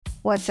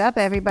What's up,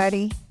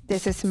 everybody?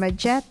 This is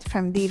Majet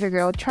from Diva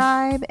Girl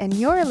Tribe, and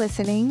you're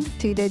listening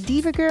to the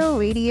Diva Girl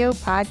Radio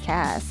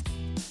Podcast,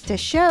 the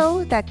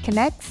show that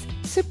connects,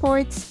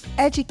 supports,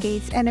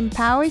 educates, and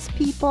empowers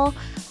people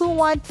who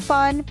want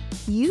fun,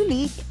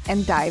 unique,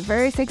 and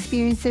diverse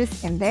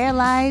experiences in their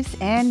lives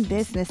and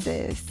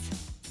businesses.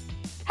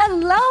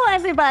 Hello,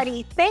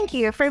 everybody. Thank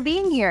you for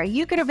being here.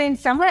 You could have been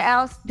somewhere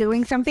else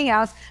doing something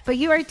else, but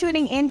you are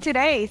tuning in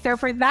today. So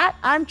for that,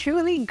 I'm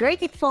truly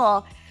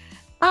grateful.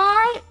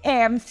 I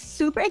am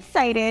super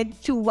excited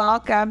to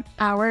welcome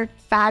our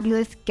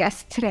fabulous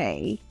guest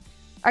today.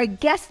 Our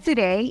guest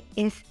today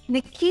is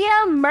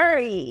Nakea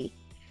Murray.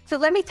 So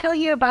let me tell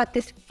you about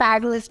this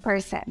fabulous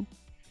person.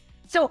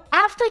 So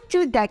after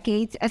 2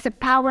 decades as a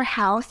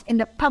powerhouse in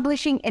the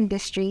publishing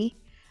industry,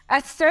 a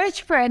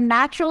search for a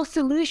natural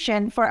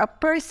solution for a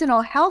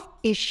personal health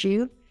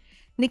issue,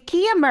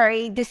 Nakea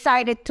Murray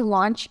decided to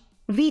launch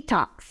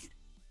V-Talks,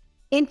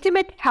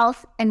 Intimate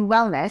Health and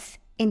Wellness,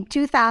 in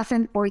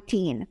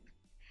 2014.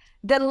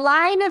 The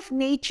line of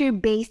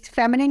nature-based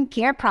feminine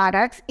care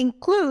products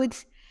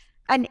includes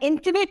an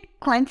intimate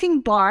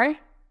cleansing bar,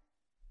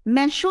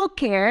 menstrual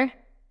care,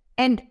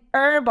 and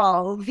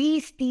herbal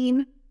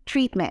V-steam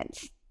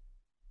treatments.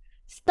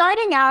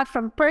 Starting out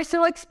from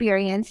personal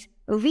experience,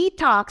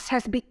 V-Talks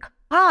has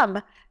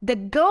become the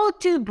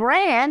go-to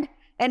brand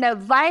and a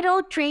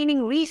vital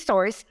training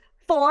resource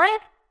for,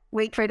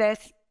 wait for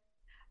this,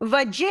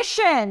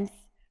 vagicians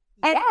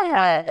and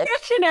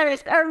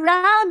practitioners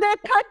around the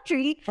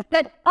country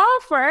that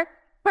offer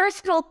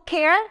personal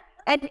care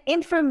and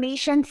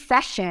information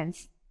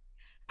sessions.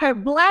 Her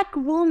Black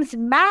Wombs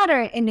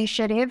Matter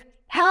initiative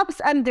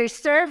helps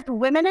underserved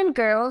women and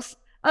girls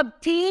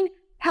obtain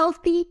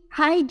healthy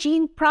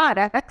hygiene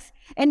products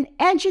and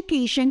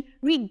education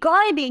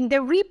regarding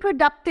the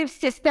reproductive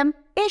system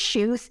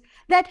issues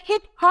that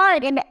hit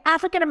hard in the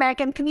African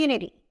American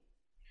community.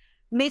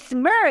 Miss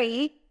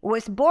Murray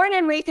was born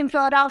and raised in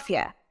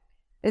Philadelphia.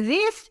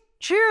 This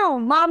true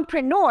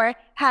mompreneur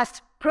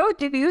has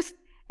produced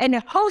and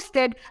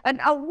hosted an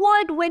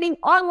award-winning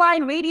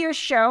online radio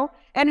show,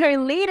 and her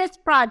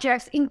latest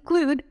projects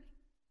include,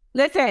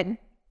 listen,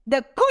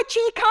 the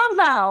Coochie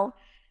Convo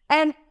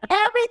and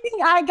Everything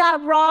I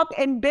Got Wrong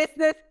in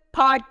Business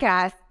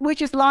podcast, which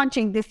is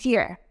launching this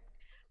year.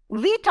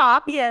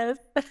 V-Talk is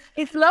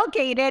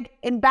located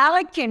in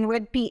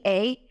Ballackinwood,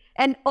 PA,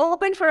 and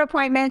open for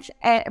appointments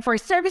for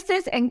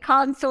services and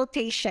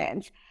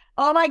consultations.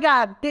 Oh my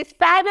God, this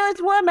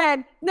fabulous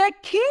woman,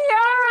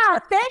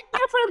 Nakea, thank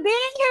you for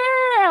being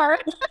here.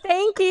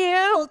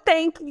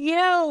 Thank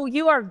you.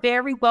 You are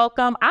very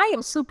welcome. I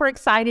am super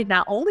excited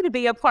not only to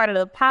be a part of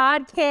the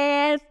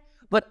podcast,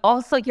 but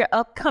also your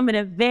upcoming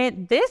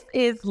event. This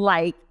is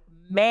like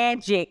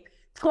magic.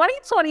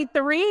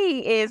 2023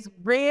 is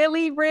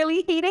really,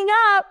 really heating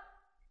up.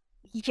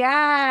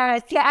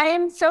 Yes, I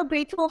am so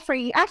grateful for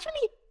you.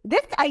 Actually,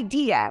 this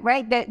idea,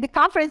 right? The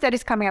conference that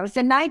is coming up, it's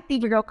the 9th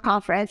Diva Girl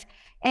Conference.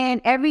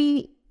 And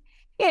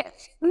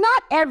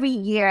not every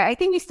year, I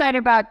think we started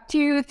about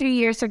 2-3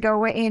 years ago,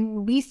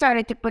 wherein we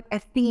started to put a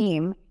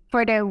theme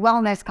for the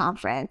wellness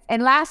conference.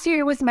 And last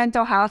year it was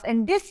mental health.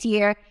 And this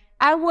year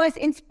I was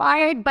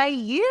inspired by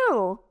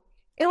you.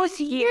 It was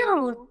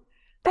you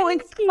who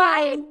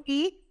inspired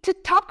me to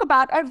talk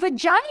about our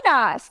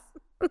vaginas.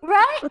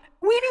 Right?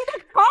 We need a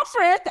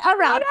conference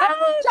around our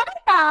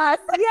vaginas.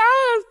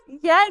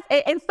 Yes.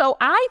 And so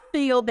I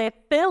feel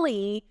that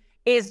Philly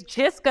is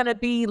just going to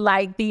be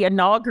like the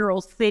inaugural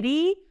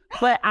city,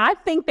 but I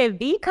think that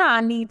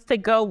VCon needs to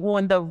go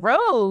on the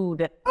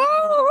road.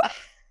 Oh.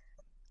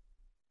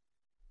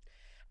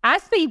 I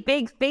see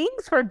big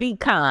things for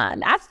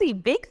VCon. I see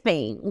big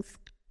things.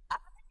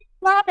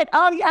 Love it.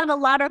 Oh, you have a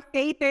lot of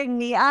faith in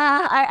me.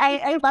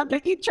 I love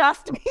that you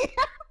trust me.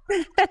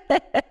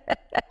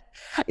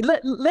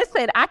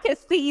 Listen, I can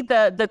see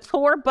the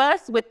tour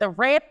bus with the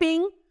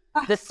rapping,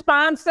 the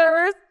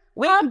sponsors.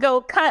 We can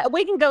go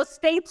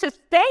state to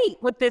state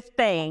with this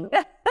thing.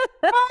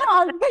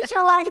 I'm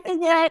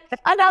visualizing it.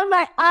 And I'm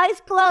my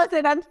eyes closed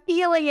and I'm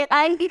feeling it.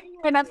 I'm feeling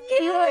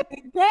it.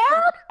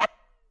 Yeah.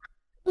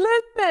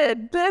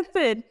 Listen.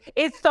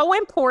 It's so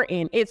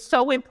important.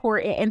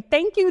 And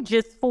thank you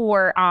just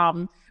for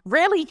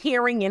really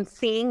hearing and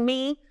seeing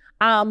me.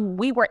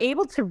 We were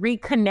able to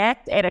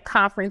reconnect at a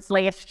conference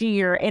last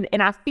year.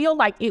 And I feel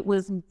like it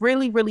was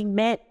really, really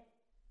meant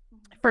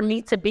for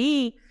me to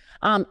be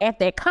at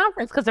that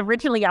conference, because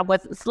originally I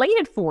wasn't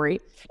slated for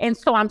it. And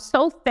so I'm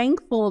so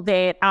thankful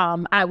that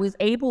I was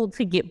able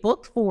to get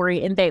booked for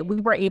it and that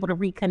we were able to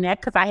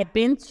reconnect, because I had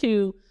been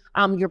to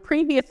your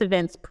previous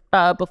events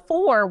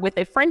before with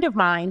a friend of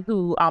mine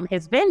who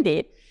has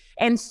vended.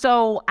 And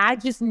so I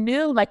just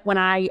knew, like, when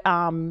I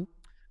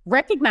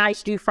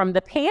recognized you from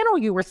the panel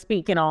you were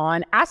speaking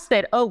on, I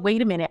said, oh,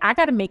 wait a minute, I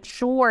got to make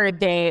sure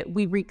that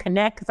we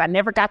reconnect, because I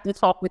never got to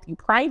talk with you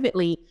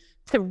privately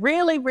to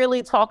really,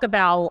 really talk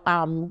about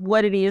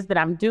what it is that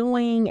I'm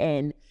doing.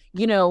 And,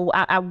 you know,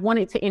 I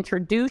wanted to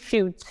introduce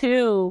you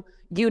to,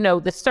 you know,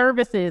 the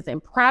services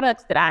and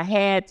products that I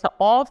had to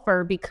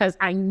offer, because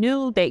I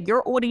knew that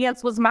your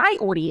audience was my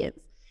audience.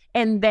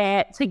 and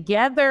that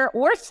together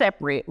or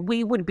separate,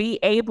 we would be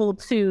able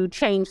to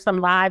change some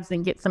lives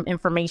and get some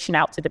information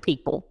out to the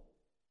people.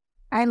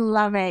 I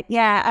love it.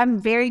 Yeah, I'm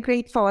very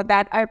grateful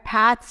that our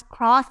paths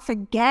cross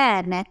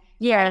again.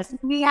 Yes.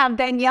 We have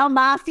Danielle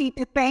Massey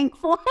to thank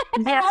for.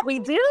 Yes, we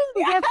do.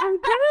 Yes, we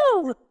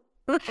do.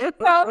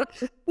 So,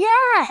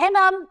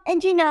 yeah,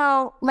 and you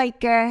know,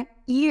 like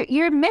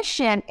your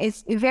mission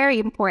is very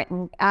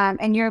important,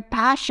 and your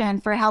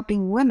passion for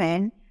helping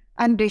women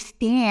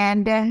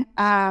understanding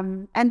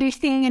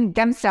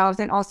themselves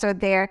and also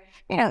their,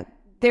 you know,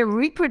 their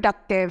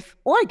reproductive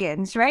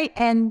organs, right?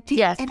 And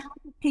yes, and how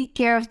to take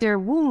care of their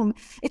womb.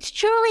 It's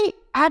truly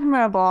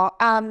admirable.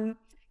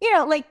 You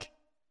know, like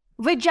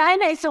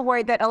vagina is a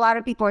word that a lot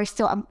of people are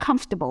still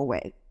uncomfortable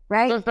with,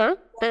 right?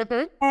 Mm-hmm.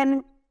 Mm-hmm.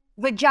 And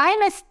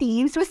vagina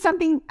steams was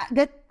something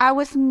that I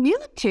was new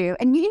to,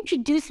 and you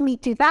introduced me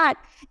to that.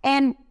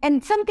 And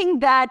something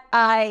that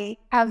I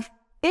have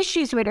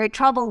issues with or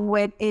trouble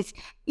with is,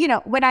 you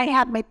know, when I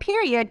had my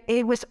period,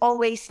 it was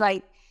always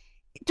like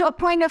to a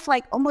point of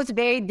like almost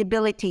very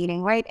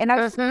debilitating, right? And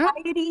our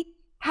society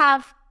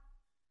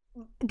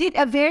did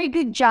a very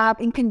good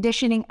job in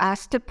conditioning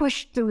us to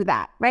push through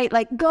that, right?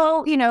 Like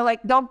go, you know,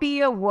 like don't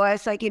be a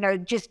wuss, like, you know,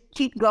 just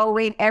keep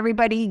going.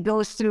 Everybody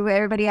goes through,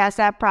 everybody has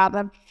that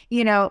problem,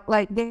 you know,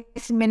 like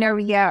this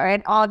menorrhea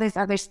and all this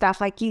other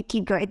stuff, like you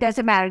keep going. It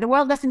doesn't matter. The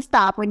world doesn't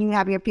stop when you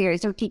have your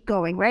period, so keep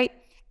going, right?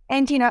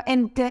 And, you know,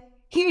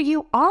 here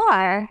you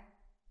are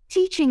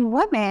teaching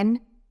women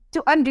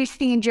to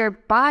understand your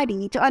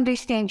body, to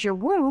understand your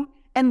womb,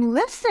 and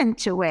listen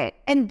to it.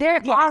 And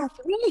there are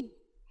ways,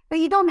 but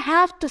you don't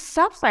have to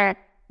suffer.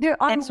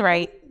 That's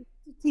right.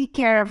 To take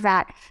care of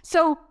that.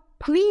 So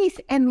please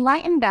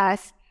enlighten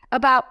us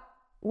about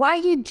why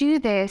you do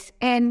this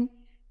and,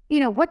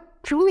 you know,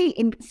 what truly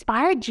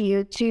inspired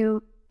you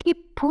to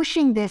keep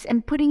pushing this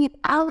and putting it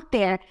out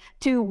there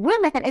to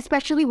women,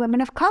 especially women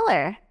of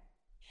color.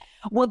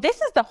 Well, this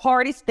is the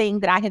hardest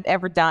thing that I have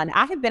ever done.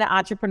 I have been an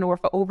entrepreneur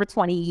for over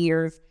 20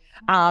 years,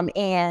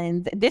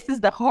 and this is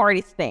the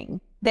hardest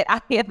thing that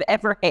I have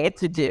ever had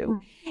to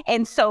do.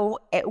 And so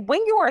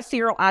when you are a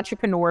serial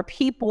entrepreneur,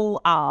 people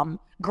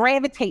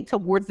gravitate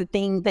towards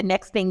the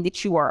next thing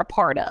that you are a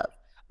part of.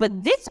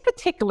 But this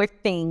particular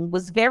thing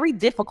was very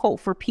difficult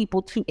for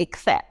people to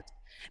accept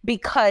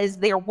because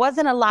there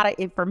wasn't a lot of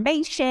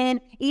information,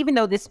 even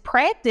though this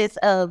practice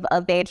of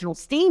vaginal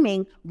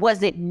steaming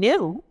wasn't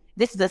new.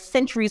 This is a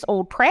centuries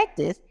old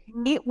practice.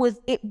 It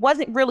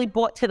wasn't really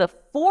brought to the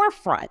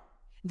forefront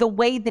the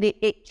way that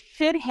it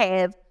should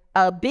have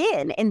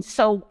been. And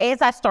so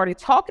as I started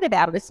talking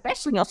about it,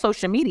 especially on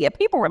social media,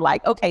 people were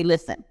like, okay,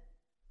 listen,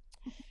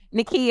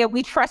 Nakea,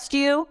 we trust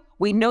you.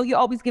 We know you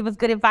always give us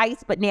good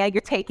advice, but now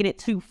you're taking it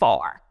too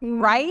far,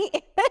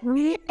 right?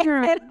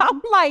 And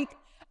I'm like,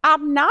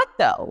 I'm not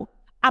though.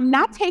 I'm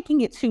not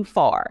taking it too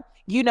far.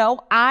 You know,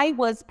 I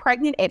was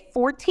pregnant at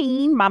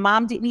 14. My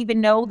mom didn't even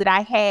know that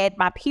I had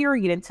my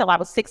period until I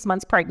was 6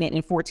 months pregnant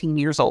and 14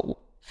 years old.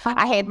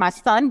 I had my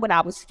son when I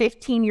was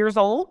 15 years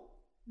old.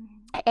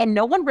 And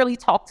no one really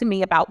talked to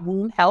me about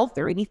womb health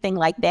or anything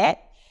like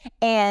that.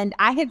 And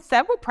I had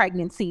several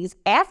pregnancies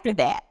after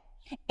that.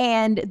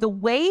 And the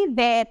way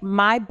that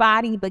my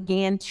body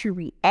began to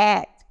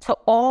react to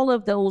all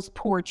of those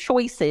poor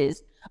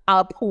choices,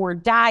 poor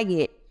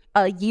diet,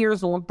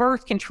 years on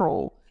birth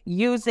control,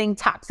 using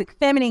toxic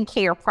feminine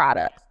care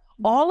products,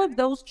 all of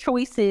those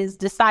choices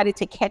decided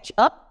to catch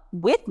up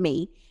with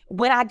me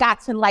when I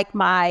got to like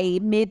my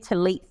mid to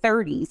late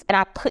 30s, and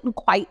I couldn't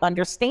quite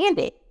understand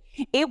it.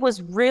 It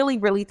was really,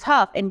 really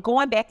tough. And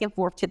going back and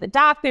forth to the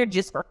doctor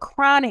just for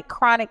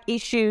chronic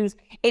issues,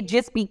 it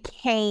just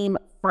became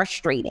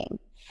frustrating.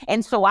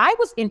 And so I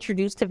was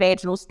introduced to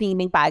vaginal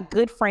steaming by a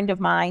good friend of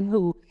mine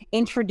who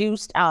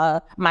introduced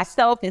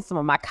myself and some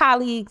of my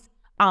colleagues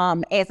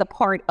as a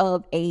part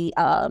of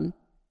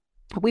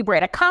we were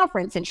at a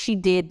conference and she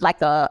did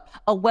like a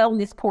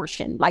wellness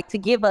portion, like to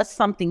give us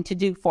something to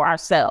do for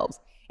ourselves.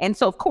 And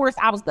so, of course,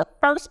 I was the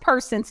first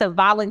person to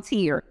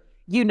volunteer,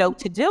 you know,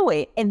 to do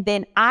it. And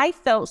then I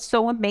felt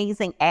so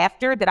amazing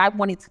after that I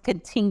wanted to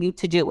continue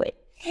to do it.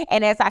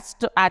 And as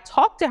I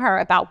talked to her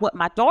about what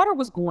my daughter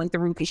was going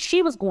through, because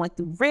she was going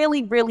through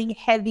really, really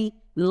heavy,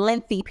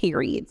 lengthy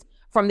periods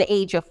from the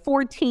age of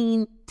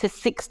 14 to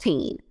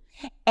 16.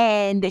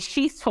 And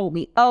she told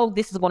me, oh,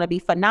 this is going to be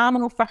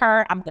phenomenal for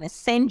her. I'm going to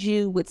send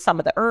you with some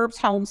of the herbs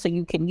home so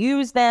you can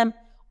use them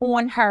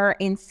on her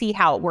and see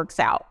how it works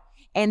out.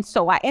 And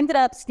so I ended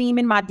up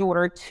steaming my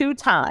daughter 2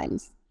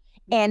 times.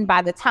 And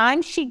by the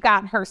time she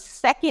got her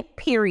second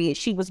period,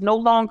 she was no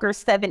longer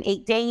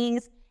 7-8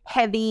 days,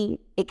 heavy,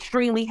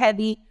 extremely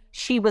heavy.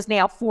 She was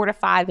now 4 to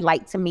 5,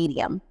 light to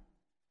medium.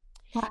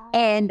 Wow.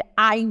 And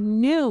I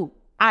knew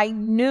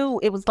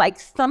it was like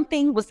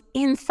something was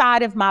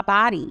inside of my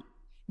body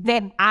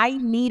that I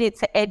needed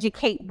to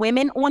educate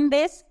women on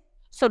this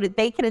so that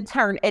they can in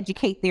turn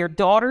educate their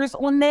daughters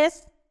on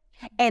this.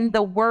 And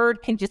the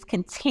word can just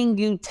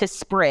continue to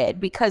spread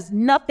because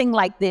nothing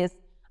like this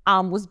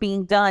was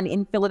being done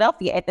in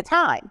Philadelphia at the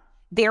time.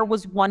 There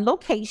was one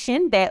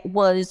location that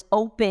was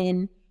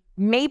open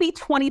maybe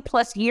 20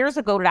 plus years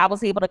ago that I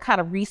was able to kind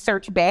of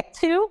research back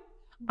to.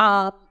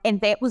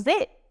 And that was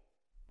it.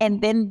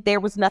 And then there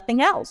was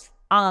nothing else.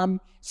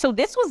 So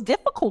this was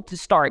difficult to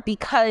start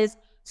because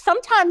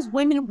sometimes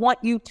women want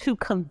you to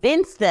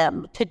convince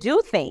them to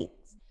do things.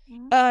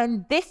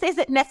 And this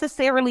isn't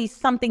necessarily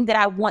something that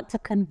I want to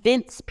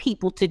convince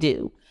people to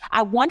do.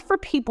 I want for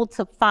people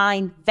to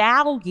find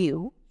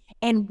value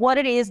in what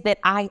it is that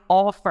I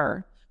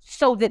offer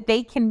so that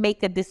they can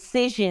make a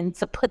decision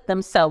to put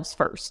themselves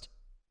first.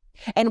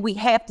 And we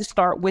have to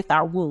start with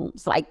our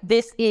wombs. Like,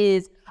 this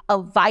is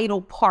a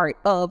vital part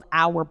of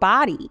our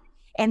body.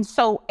 And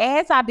so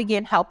as I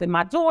begin helping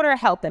my daughter,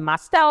 helping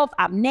myself,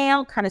 I'm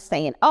now kind of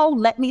saying, oh,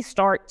 let me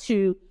start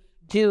to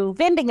do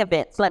vending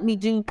events. Let me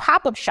do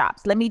pop-up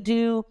shops. Let me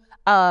do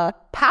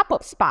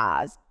pop-up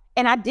spas.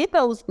 And I did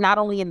those not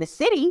only in the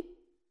city,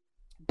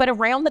 but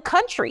around the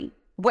country,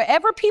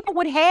 wherever people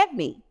would have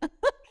me.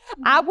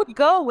 I would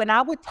go and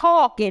I would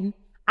talk and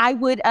I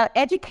would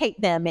educate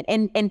them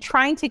and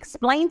trying to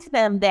explain to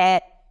them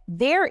that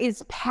there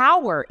is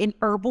power in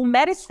herbal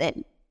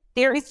medicine.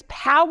 There is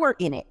power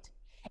in it.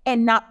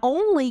 And not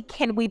only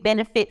can we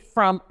benefit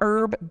from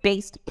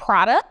herb-based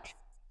products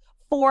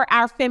for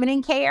our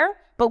feminine care,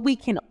 but we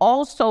can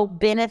also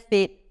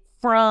benefit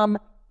from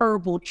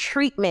herbal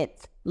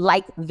treatments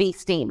like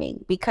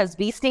V-steaming, because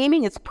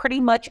V-steaming is pretty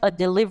much a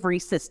delivery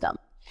system.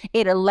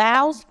 It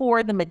allows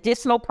for the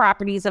medicinal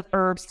properties of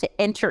herbs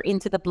to enter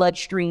into the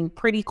bloodstream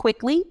pretty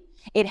quickly.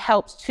 It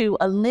helps to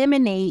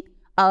eliminate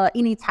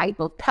any type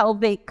of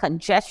pelvic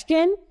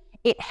congestion.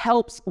 It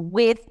helps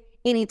with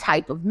any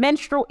type of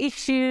menstrual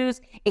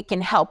issues. It can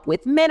help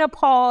with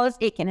menopause.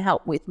 It can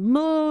help with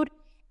mood.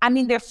 I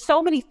mean, there's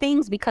so many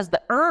things because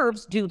the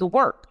herbs do the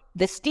work.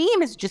 The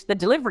steam is just the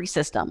delivery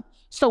system.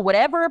 So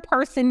whatever a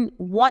person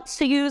wants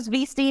to use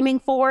V-steaming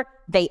for,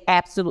 they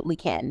absolutely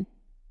can.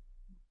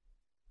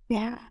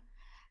 Yeah.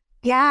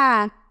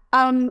 Yeah.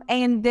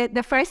 And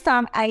the first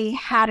time I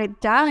had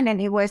it done,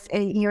 and it was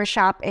in your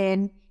shop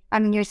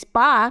your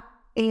spa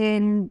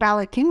in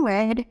Bala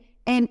Cynwyd,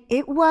 and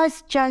it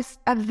was just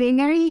a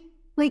very,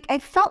 I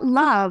felt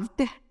loved.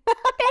 Thank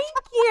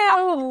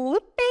you.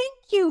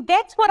 Thank you.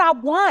 That's what I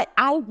want.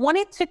 I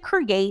wanted to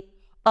create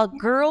a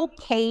girl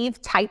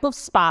cave type of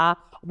spa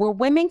where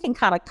women can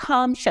kind of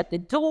come, shut the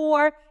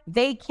door.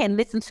 They can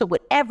listen to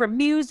whatever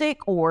music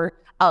or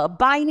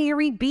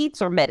binary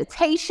beats or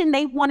meditation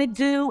they want to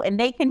do, and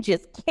they can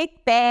just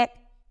kick back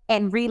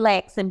and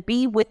relax and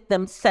be with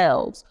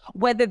themselves,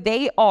 whether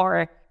they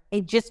are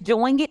just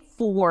doing it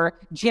for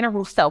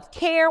general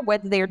self-care,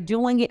 whether they're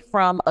doing it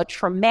from a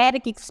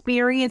traumatic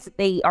experience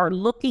they are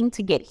looking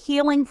to get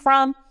healing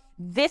from.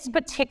 This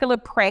particular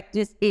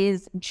practice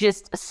is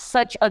just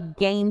such a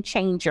game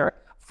changer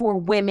for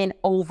women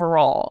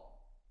overall.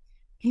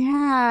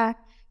 Yeah.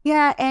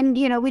 Yeah. And,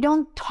 we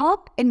don't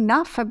talk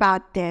enough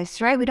about this,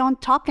 right? We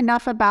don't talk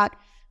enough about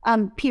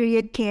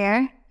period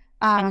care,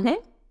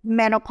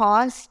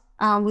 menopause.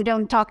 We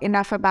don't talk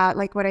enough about,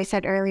 like what I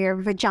said earlier,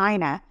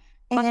 vagina.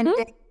 And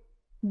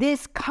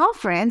this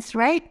conference,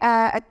 right?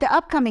 At the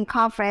upcoming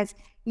conference,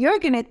 you're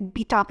going to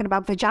be talking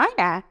about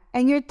vagina.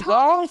 And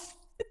the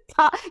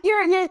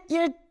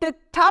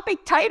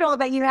topic title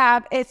that you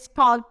have is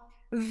called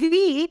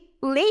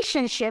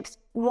V-Relationships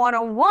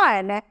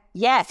 101.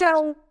 Yes.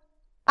 So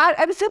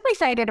I'm super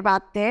excited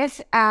about this.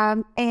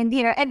 And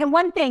the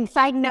one thing,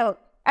 side note,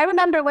 I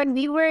remember when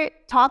we were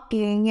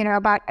talking,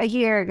 about a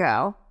year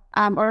ago,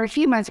 or a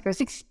few months ago,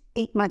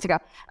 6-8 months ago,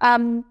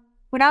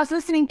 when I was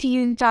listening to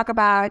you talk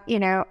about,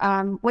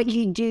 what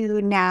you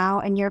do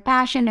now and your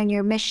passion and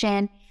your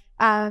mission,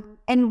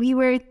 and we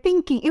were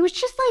thinking, it was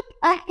just like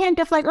a hint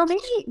of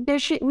maybe there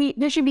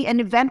should be an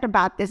event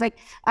about this, like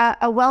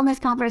a wellness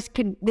conference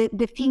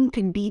the theme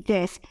could be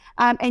this.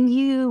 And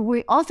you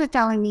were also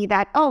telling me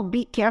that,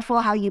 be careful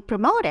how you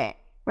promote it,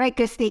 right?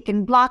 Because they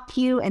can block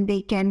you and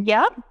they can,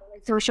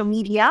 social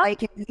media,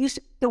 use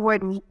the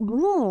word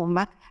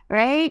womb,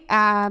 right?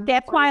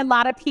 That's why a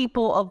lot of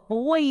people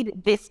avoid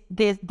this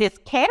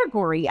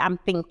category, I'm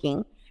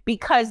thinking,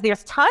 because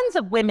there's tons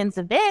of women's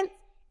events.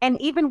 And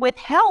even with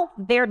health,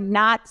 they're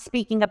not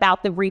speaking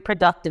about the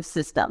reproductive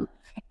system.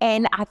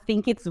 And I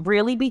think it's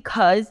really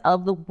because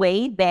of the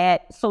way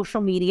that social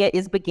media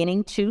is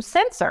beginning to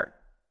censor.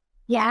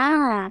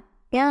 Yeah.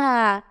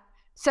 Yeah.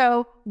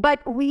 So, but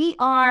we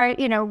are,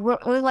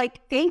 we're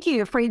thank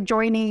you for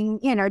joining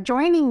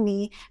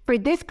me for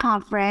this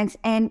conference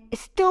and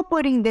still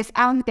putting this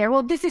out there.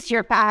 Well, this is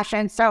your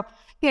passion. So,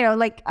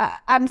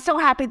 I'm so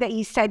happy that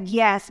you said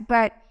yes.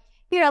 But,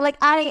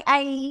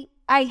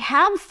 I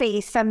have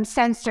faced some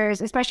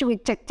censors, especially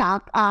with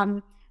TikTok,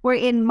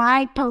 wherein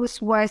my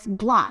post was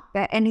blocked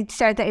and it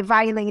said that it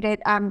violated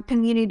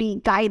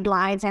community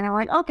guidelines. And I'm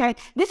like, okay,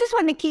 this is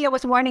what Nakea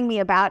was warning me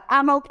about.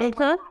 I'm okay.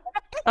 But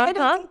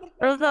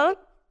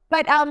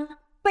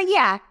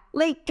yeah,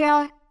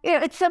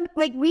 it's some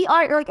we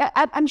are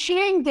I'm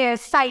sharing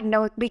this side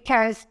note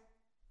because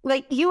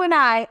you and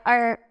I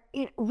are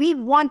we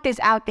want this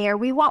out there.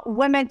 We want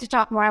women to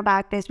talk more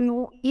about this.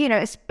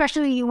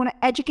 Especially you want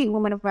to educate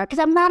women about, because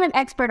I'm not an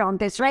expert on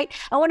this, right?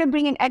 I want to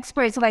bring in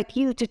experts like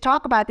you to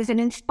talk about this and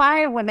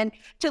inspire women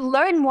to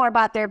learn more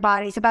about their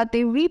bodies, about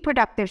their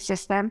reproductive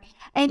system.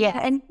 And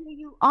and here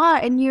you are,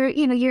 and you're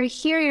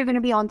here. You're going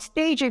to be on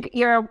stage.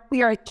 You're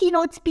a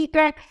keynote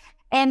speaker,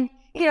 and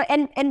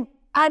and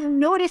I'm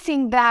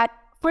noticing that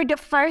for the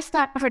first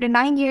time, for the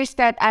 9 years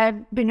that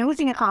I've been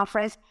hosting a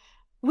conference,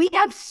 we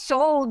have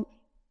sold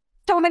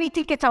so many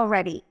tickets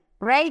already,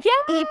 right?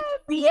 Yeah.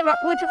 We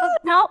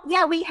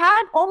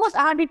had almost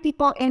 100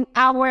 people in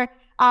our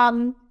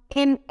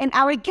in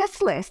our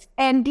guest list,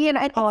 and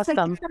and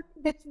awesome.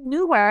 That's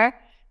newer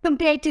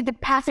compared to the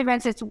past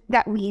events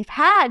that we've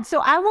had.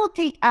 So I will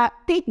take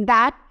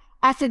that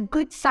as a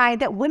good sign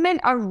that women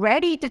are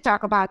ready to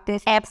talk about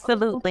this.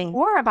 Absolutely.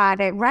 More about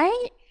it,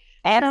 right?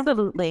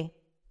 Absolutely.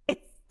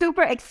 It's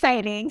super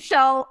exciting.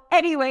 So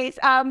anyways,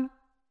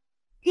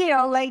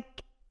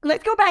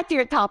 let's go back to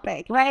your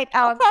topic, right?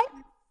 Okay.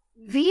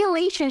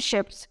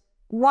 V-Lationships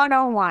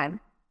 101.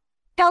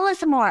 Tell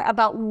us more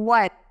about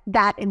what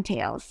that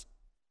entails.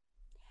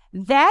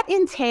 That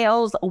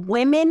entails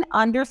women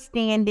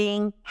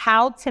understanding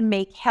how to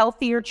make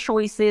healthier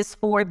choices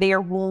for their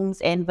wombs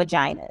and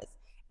vaginas.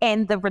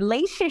 And the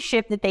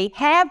relationship that they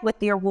have with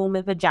their womb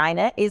and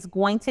vagina is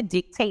going to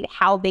dictate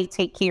how they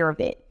take care of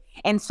it.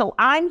 And so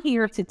I'm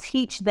here to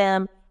teach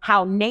them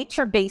how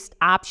nature-based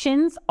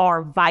options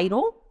are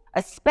vital,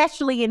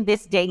 especially in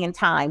this day and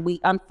time. We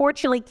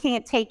unfortunately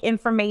can't take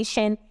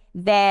information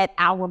that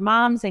our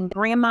moms and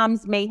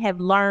grandmoms may have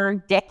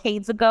learned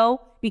decades ago,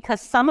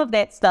 because some of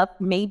that stuff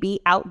may be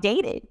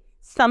outdated.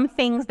 Some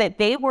things that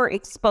they were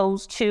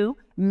exposed to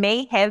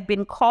may have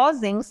been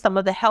causing some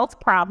of the health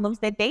problems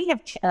that they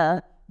have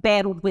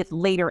battled with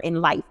later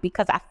in life.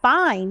 Because I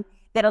find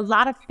that a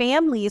lot of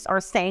families are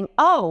saying,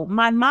 oh,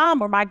 my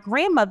mom or my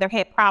grandmother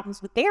had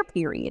problems with their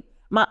period.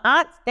 My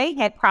aunts, they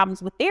had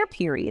problems with their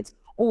periods.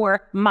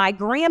 Or my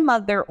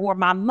grandmother or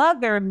my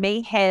mother may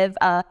have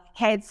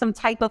had some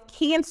type of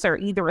cancer,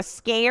 either a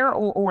scare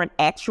or an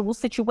actual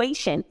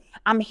situation.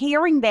 I'm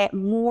hearing that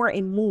more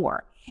and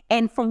more.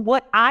 And from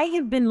what I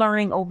have been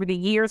learning over the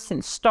years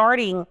since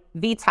starting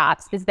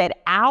VTOX is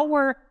that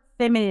our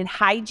feminine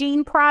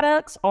hygiene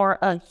products are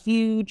a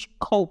huge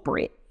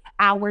culprit.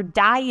 Our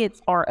diets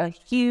are a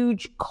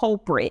huge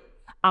culprit.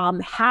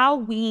 How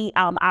we,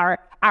 our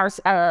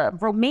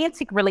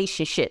romantic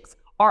relationships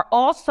are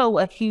also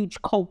a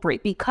huge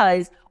culprit,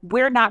 because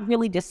we're not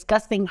really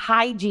discussing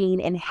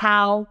hygiene and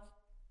how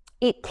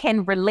it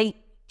can relate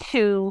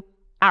to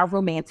our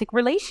romantic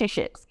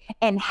relationships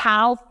and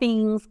how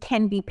things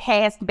can be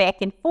passed back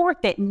and forth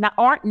that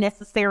aren't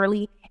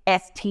necessarily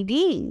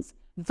STDs.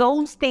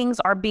 Those things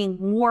are being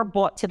more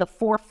brought to the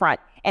forefront.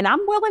 And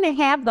I'm willing to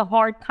have the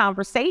hard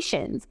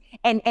conversations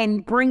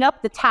and bring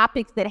up the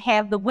topics that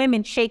have the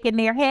women shaking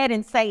their head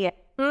and saying,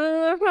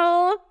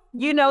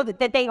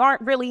 that they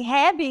aren't really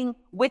having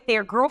with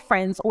their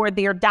girlfriends or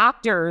their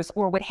doctors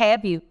or what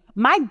have you.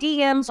 My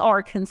DMs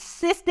are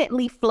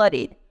consistently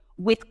flooded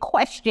with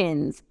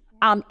questions,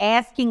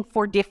 asking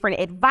for different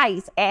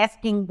advice,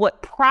 asking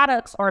what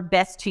products are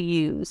best to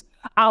use.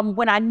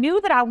 When I knew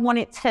that I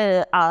wanted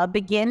to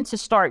begin to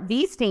start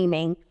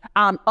V-steaming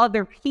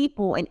other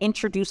people and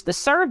introduce the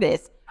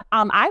service,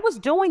 I was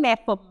doing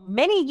that for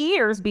many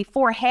years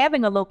before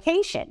having a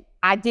location.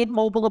 I did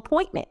mobile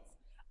appointments.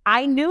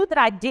 I knew that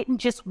I didn't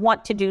just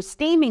want to do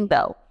steaming,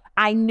 though.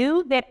 I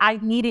knew that I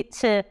needed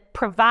to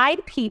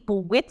provide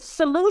people with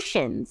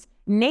solutions,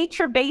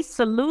 nature-based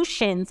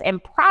solutions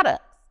and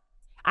products.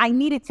 I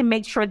needed to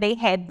make sure they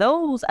had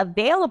those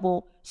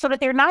available so that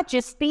they're not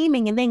just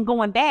steaming and then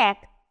going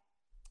back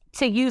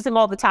to using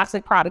all the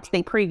toxic products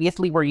they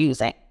previously were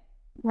using.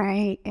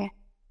 Right.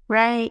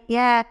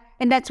 Yeah.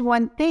 And that's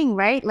one thing,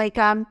 right? Like,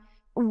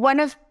 one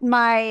of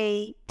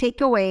my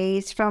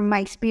takeaways from my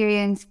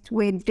experience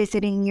with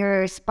visiting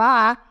your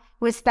spa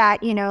was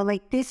that,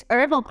 these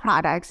herbal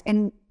products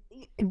and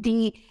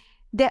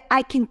that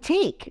I can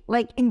take,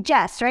 like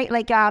ingest, right?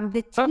 Like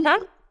the tea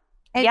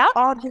and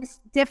all these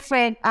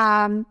different,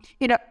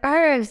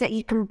 herbs that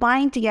you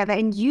combine together.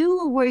 And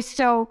you were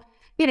so,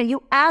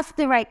 you asked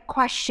the right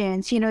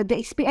questions, and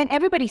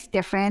everybody's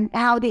different,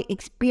 how they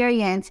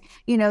experience,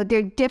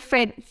 their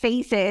different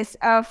phases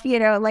of,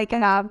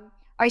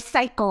 our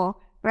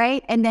cycle,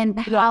 right? And then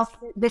how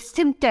the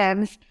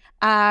symptoms,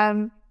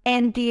 and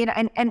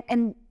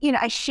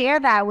I share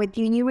that with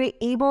you, and you were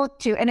able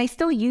to, and I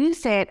still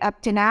use it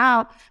up to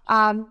now,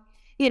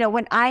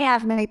 when I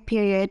have my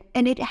period,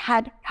 and it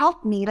had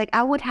helped me. Like,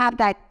 I would have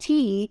that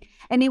tea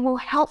and it will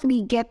help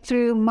me get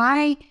through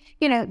my,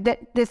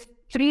 this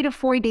 3 to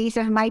 4 days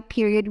of my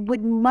period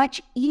with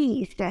much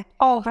ease.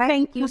 Oh, right?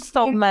 Thank you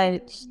so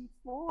much.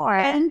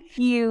 Thank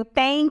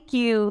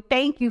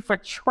you for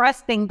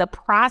trusting the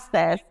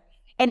process.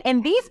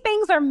 And these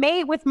things are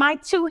made with my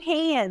 2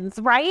 hands,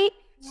 right?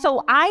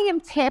 So I am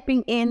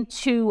tapping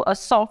into a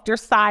softer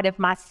side of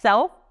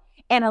myself.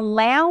 and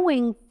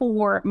allowing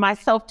for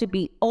myself to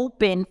be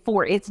open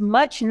for as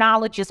much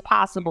knowledge as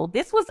possible.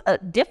 This was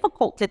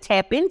difficult to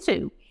tap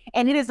into,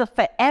 and it is a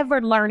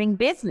forever learning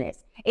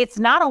business. It's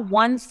not a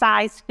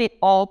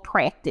one-size-fit-all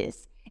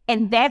practice.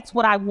 And that's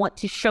what I want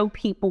to show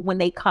people when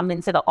they come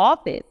into the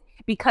office,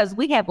 because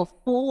we have a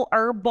full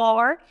herb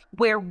bar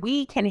where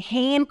we can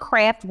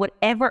handcraft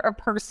whatever a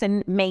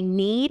person may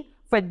need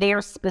for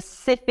their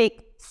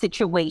specific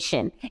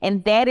situation.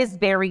 And that is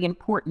very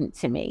important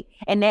to me.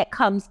 And that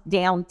comes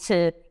down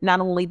to not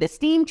only the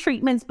steam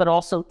treatments, but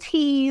also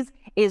teas,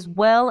 as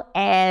well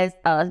as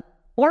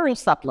oral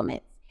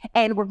supplements.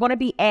 And we're going to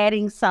be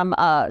adding some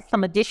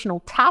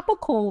additional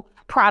topical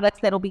products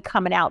that'll be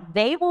coming out.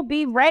 They will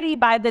be ready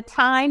by the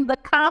time the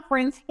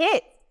conference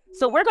hits.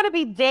 So we're going to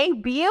be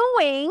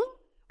debuting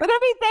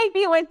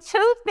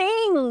two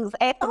things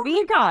at the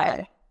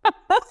VCon.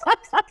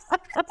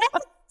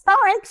 So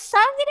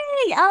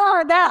exciting.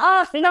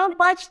 Oh, so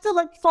much to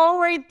look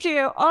forward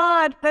to.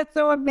 Oh, that's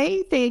so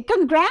amazing.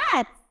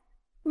 Congrats.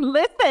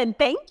 Listen,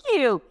 thank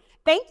you.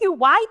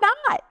 Why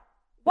not?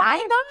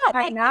 Why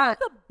not?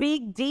 It's a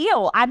big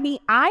deal. I mean,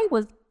 I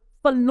was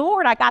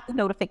floored. I got the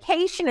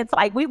notification. It's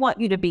like, we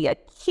want you to be a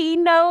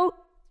keynote.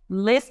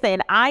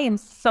 Listen, I am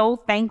so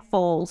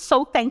thankful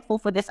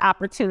for this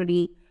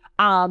opportunity.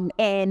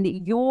 And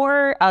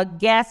your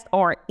guests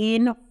are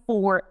in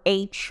for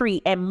a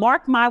treat. And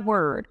mark my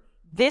word,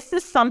 this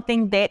is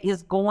something that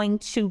is going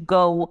to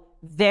go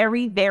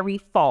very, very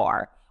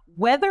far.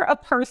 Whether a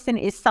person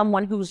is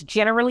someone who's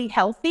generally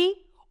healthy,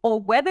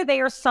 or whether they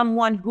are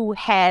someone who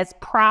has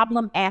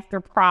problem after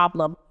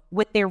problem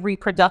with their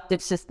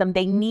reproductive system,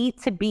 they need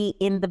to be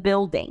in the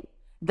building.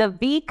 The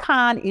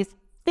VCon is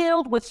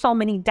filled with so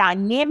many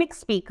dynamic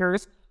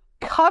speakers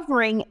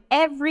covering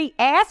every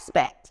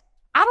aspect.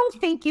 I don't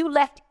think you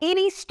left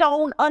any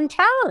stone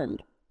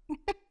unturned.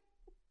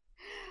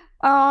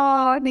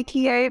 Oh,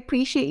 Nakea, I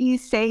appreciate you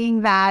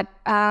saying that.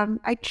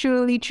 I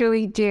truly,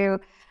 truly do.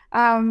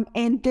 And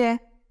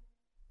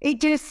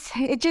it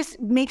just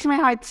makes my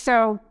heart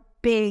so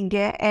big,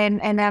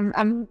 and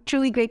I'm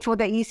truly grateful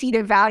that you see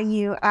the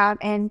value.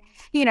 And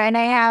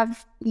I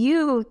have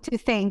you to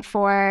thank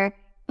for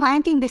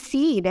planting the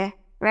seed,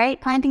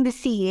 right? Planting the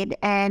seed,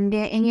 and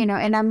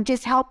I'm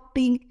just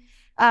helping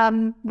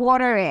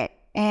water it.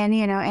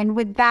 And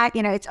with that,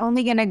 it's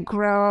only going to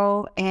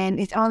grow, and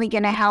it's only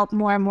going to help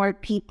more and more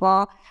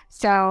people.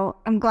 So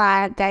I'm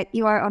glad that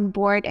you are on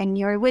board and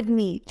you're with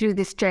me through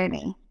this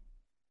journey.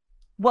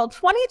 Well,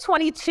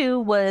 2022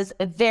 was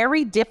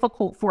very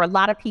difficult for a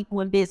lot of people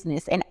in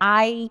business, and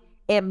I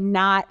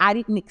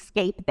didn't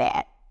escape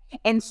that.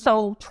 And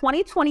so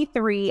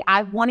 2023,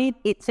 I wanted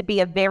it to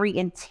be a very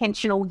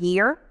intentional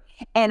year,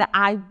 and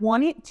I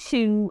wanted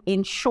to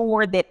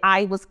ensure that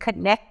I was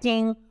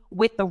connecting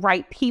with the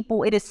right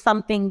people. It is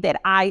something that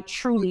I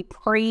truly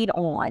prayed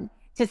on,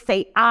 to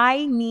say,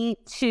 I need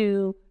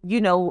to,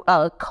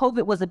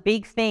 COVID was a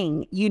big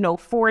thing,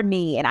 for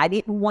me. And I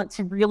didn't want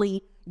to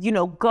really,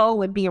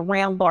 go and be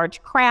around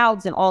large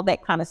crowds and all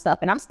that kind of stuff.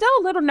 And I'm still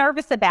a little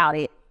nervous about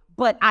it,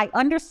 but I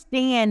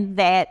understand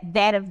that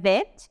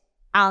event,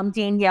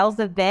 Danielle's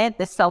event,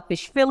 the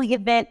Selfish Philly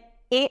event,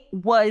 it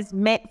was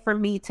meant for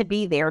me to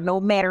be there.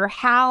 No matter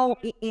how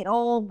it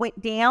all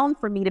went down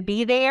for me to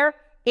be there,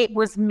 it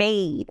was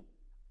made.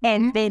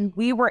 And then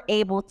we were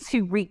able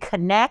to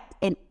reconnect,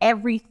 and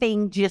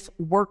everything just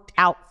worked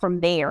out from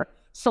there.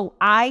 So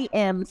I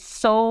am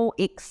so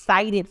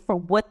excited for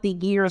what the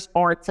years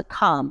are to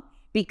come,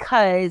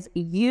 because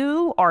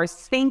you are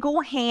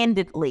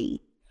single-handedly,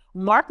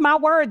 mark my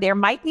word, there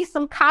might be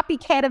some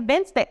copycat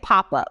events that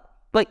pop up,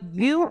 but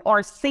you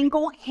are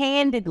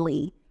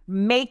single-handedly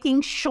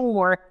making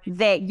sure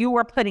that you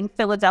are putting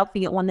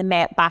Philadelphia on the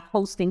map by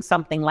hosting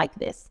something like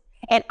this.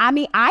 And I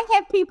mean, I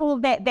have people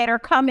that are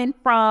coming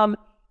from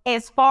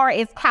as far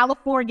as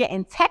California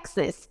and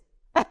Texas.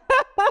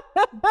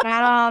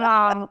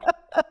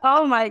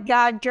 Oh my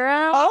God,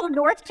 girl. Oh,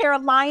 North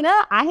Carolina.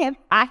 I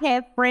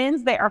have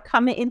friends that are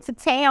coming into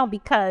town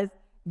because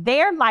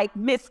they're like,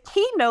 Miss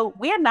Keynote,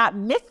 we're not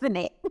missing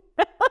it.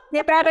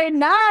 You better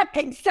not.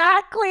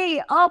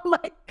 Exactly. Oh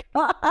my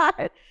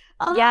God.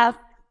 Yes.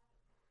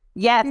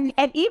 Yes.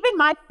 And even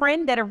my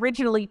friend that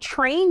originally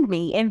trained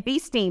me in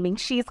V-steaming,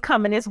 she's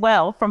coming as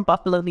well from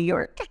Buffalo, New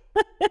York.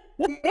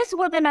 This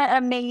women are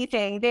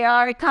amazing. They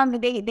are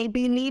coming. They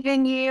believe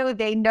in you.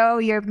 They know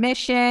your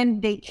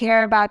mission. They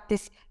care about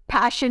this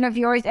passion of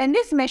yours and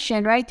this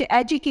mission, right? To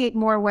educate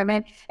more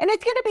women. And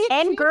it's going to be...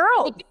 And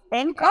girls.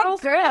 And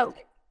girls.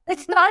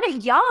 Let's start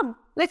it young.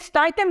 Let's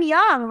start them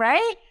young,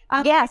 right?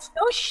 Yes. There's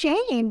no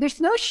shame.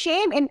 There's no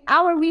shame in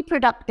our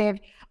reproductive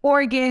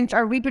organs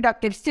or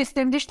reproductive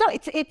system. There's no,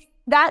 it's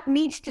that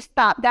needs to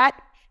stop. That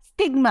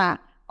stigma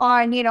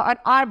on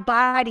our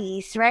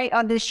bodies, right?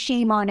 On the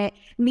shame on it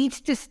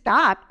needs to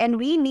stop. And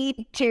we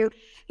need to,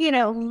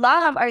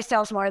 love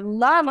ourselves more,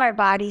 love our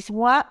bodies,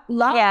 love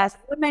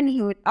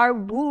womanhood, our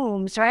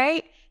wombs,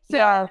 right?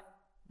 So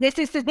this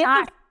is the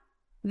time.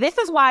 This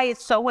is why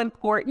it's so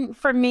important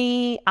for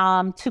me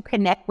to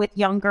connect with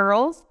young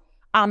girls.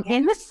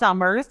 In the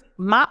summers,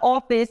 my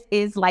office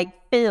is like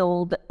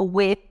filled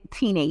with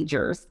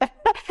teenagers.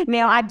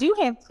 Now, I do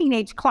have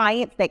teenage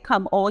clients that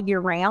come all year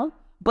round,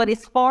 but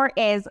as far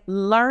as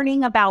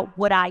learning about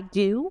what I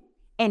do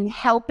and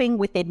helping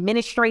with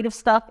administrative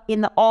stuff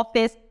in the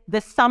office,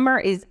 the summer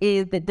is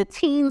the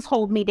teens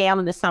hold me down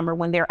in the summer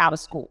when they're out of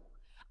school.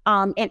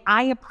 And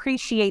I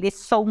appreciate it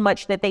so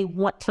much that they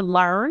want to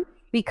learn,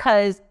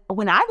 because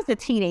when I was a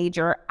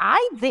teenager,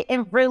 I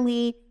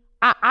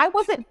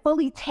wasn't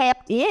fully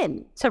tapped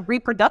in to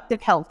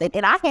reproductive health.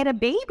 And I had a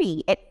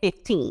baby at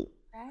 15.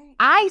 Right.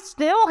 I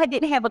still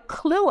didn't have a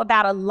clue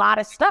about a lot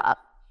of stuff.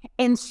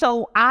 And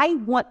so I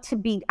want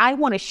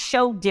to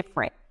show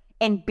different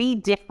and be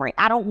different.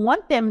 I don't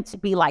want them to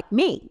be like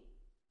me.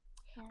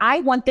 Yeah. I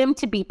want them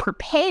to be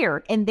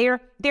prepared, and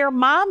their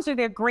moms or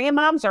their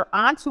grandmoms or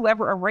aunts,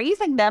 whoever are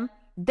raising them,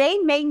 they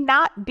may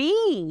not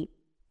be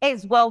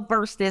as well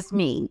versed as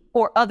me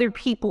or other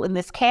people in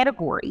this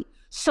category.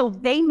 So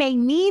they may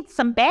need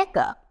some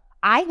backup.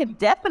 I have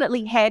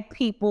definitely had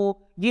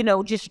people,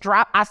 just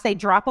drop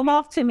them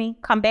off to me,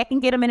 come back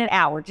and get them in an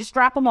hour. Just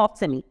drop them off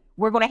to me.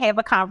 We're going to have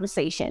a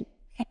conversation.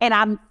 And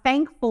I'm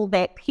thankful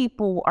that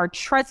people are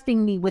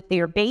trusting me with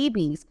their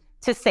babies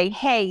to say,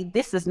 hey,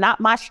 this is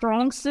not my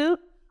strong suit,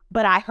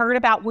 but I heard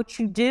about what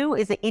you do.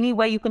 Is there any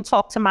way you can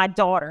talk to my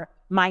daughter,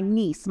 my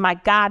niece, my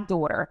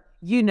goddaughter,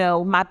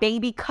 my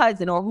baby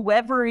cousin, or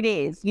whoever it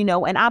is,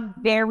 and I'm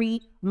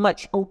very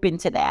much open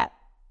to that.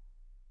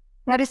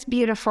 That is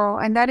beautiful.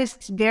 And that is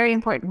very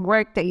important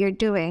work that you're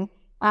doing.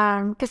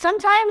 Because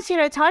sometimes,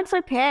 it's hard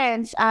for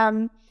parents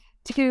to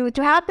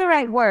have the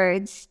right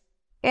words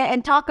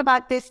and talk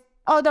about this,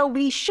 although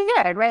we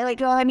should, right?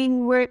 Like,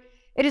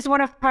 it is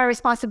one of our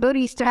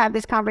responsibilities to have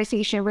this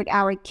conversation with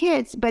our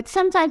kids. But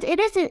sometimes it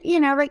isn't,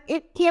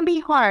 it can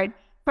be hard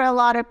for a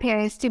lot of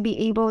parents to be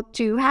able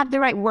to have the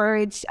right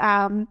words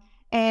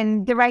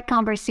and the right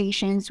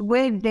conversations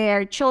with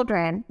their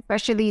children,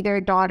 especially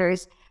their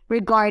daughters,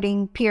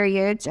 regarding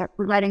periods,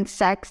 regarding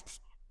sex,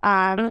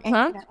 and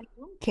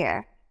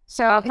care.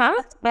 So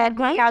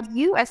we have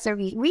you as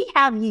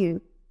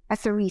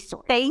a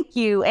resource. Thank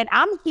you. And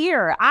I'm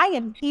here. I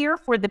am here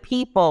for the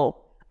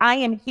people.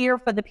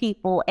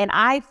 And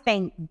I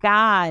thank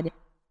God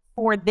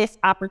for this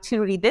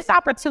opportunity. This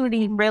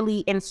opportunity really,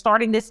 in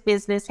starting this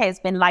business, has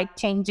been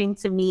life-changing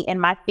to me and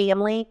my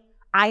family.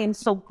 I am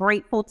so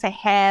grateful to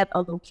have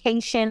a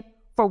location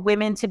for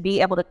women to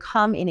be able to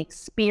come and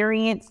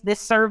experience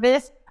this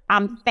service.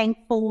 I'm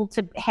thankful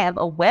to have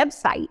a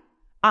website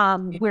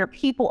where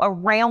people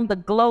around the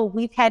globe,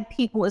 we've had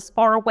people as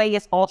far away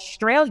as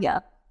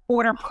Australia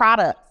order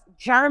products,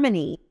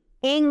 Germany,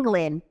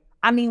 England.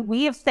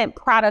 We have sent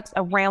products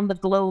around the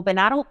globe, and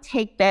I don't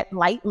take that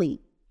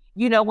lightly.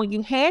 When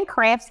you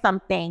handcraft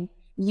something,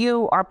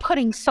 you are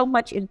putting so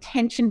much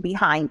intention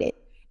behind it.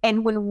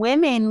 And when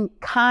women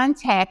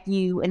contact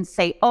you and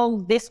say,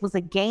 oh, this was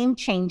a game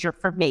changer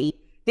for me,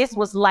 this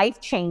was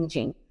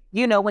life-changing,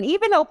 and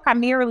even though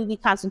primarily we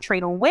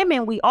concentrate on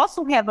women, we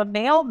also have a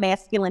male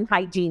masculine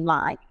hygiene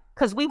line,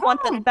 because we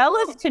want the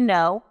fellas to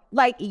know,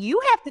 like, you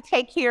have to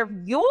take care of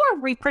your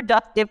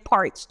reproductive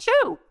parts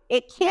too.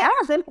 It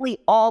can't simply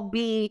all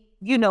be,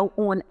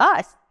 on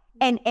us.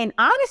 And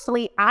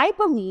honestly, I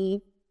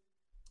believe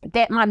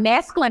that my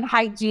masculine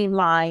hygiene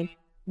line,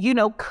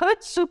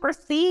 could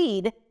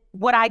supersede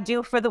what I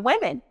do for the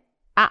women.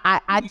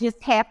 I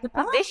just have to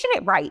position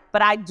it right.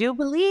 But I do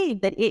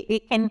believe that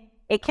it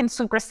can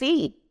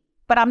supersede.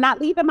 But I'm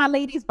not leaving my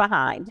ladies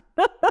behind.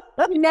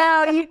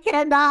 No, you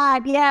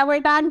cannot. Yeah, we're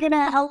not going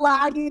to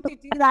allow you to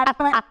do that.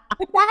 But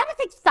that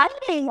is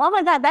exciting. Oh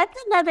my God,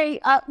 that's another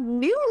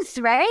news,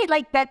 right?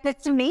 Like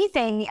that's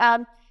amazing.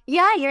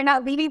 You're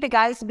not leaving the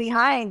guys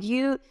behind.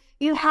 You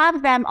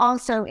have them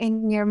also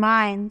in your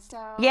mind.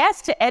 So.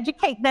 Yes, to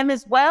educate them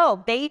as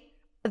well. They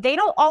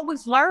don't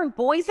always learn.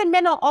 Boys and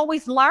men don't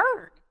always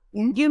learn.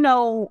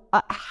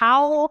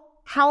 How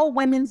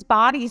women's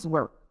bodies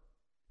work.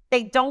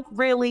 They don't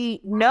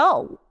really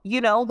know.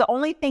 The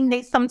only thing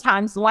they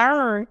sometimes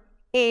learn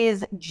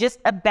is just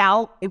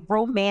about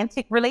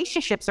romantic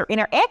relationships or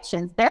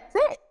interactions. That's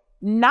it.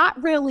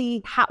 Not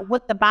really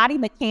what the body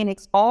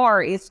mechanics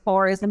are as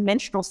far as a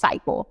menstrual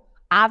cycle,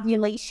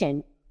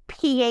 ovulation,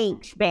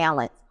 pH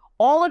balance,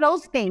 all of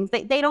those things.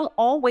 They don't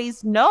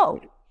always know.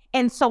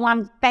 And so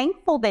I'm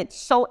thankful that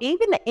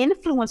even the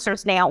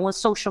influencers now on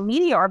social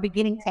media are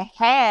beginning to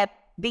have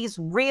these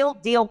real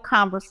deal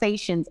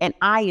conversations, and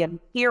I am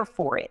here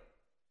for it.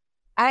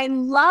 I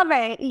love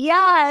it.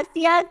 Yes.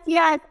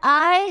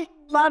 I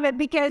love it,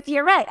 because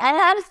you're right. I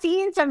have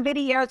seen some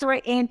videos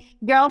where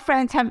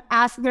girlfriends have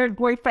asked their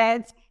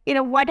boyfriends,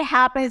 what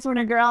happens when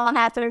a girl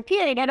has her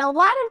period, and a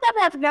lot of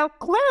them have no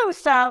clue.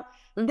 So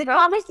the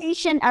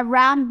conversation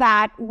around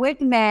that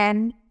with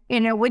men,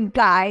 with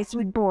guys,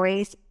 with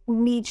boys,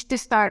 needs to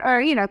start,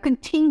 or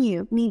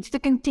needs to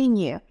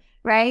continue,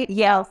 right?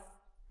 Yes.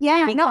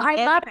 Yeah. Because I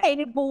love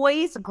educated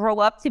boys grow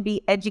up to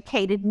be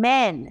educated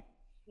men.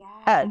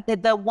 Yeah.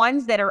 The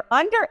ones that are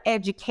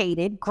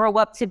undereducated grow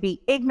up to be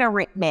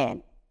ignorant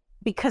men,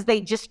 because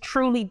they just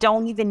truly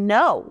don't even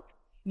know.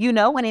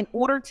 and in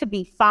order to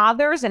be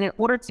fathers and in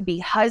order to be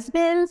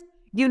husbands,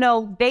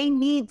 they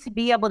need to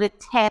be able to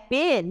tap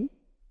in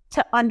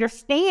to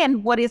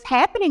understand what is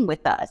happening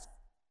with us.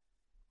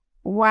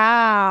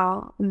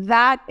 Wow,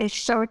 that is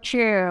so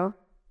true.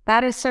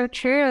 That is so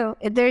true.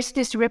 There's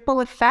this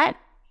ripple effect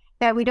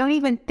that we don't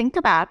even think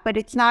about, but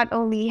it's not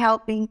only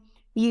helping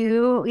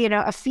you,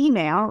 a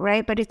female,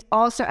 right? But it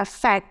also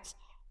affects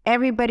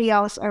everybody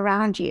else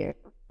around you,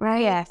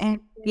 right? Yes. And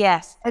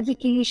yes,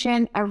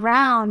 education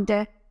around,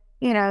 the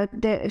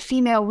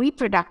female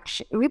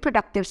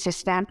reproductive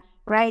system,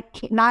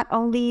 right? Not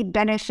only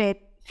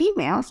benefit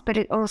females, but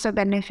it also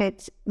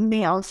benefits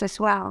males as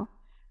well.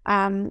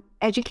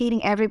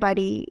 Educating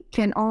everybody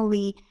can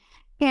only,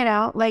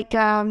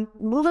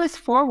 move us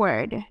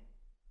forward.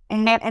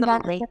 And that's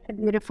such a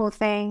beautiful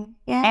thing.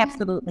 Yeah.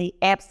 Absolutely.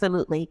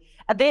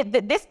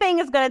 This thing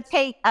is going to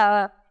take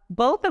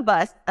both of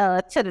us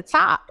to the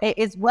top,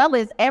 as well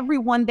as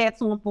everyone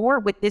that's on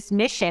board with this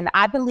mission.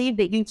 I believe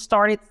that you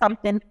started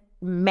something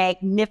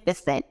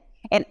magnificent,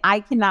 and I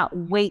cannot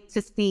wait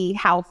to see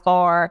how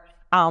far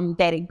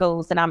that it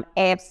goes. And I'm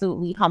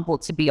absolutely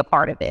humbled to be a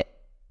part of it.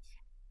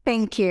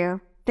 Thank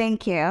you.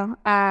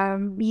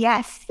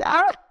 Yes,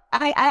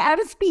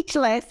 I'm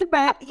speechless,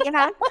 but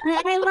I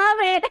love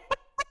it.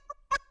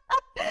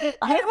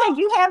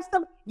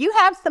 You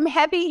have some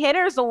heavy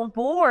hitters on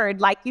board,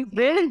 like you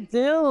really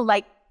do.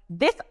 Like,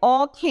 this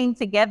all came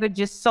together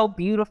just so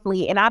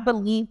beautifully, and I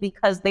believe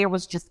because there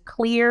was just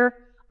clear,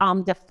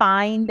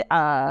 defined,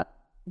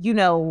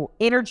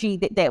 energy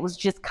that was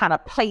just kind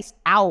of placed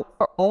out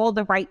for all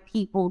the right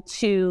people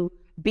to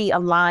be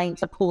aligned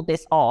to pull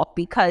this off.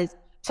 Because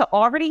to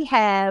already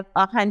have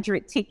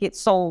 100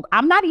 tickets sold,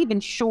 I'm not even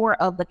sure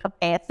of the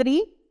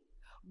capacity,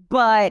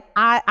 but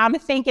I'm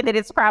thinking that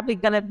it's probably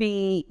going to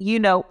be,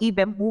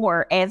 even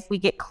more as we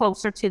get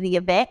closer to the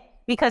event,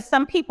 because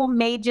some people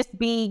may just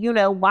be,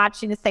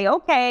 watching and say,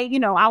 okay,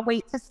 I'll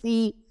wait to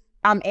see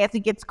as it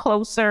gets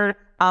closer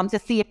to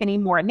see if any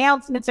more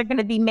announcements are going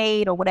to be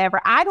made or whatever.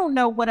 I don't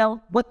know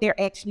what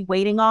they're actually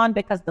waiting on,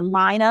 because the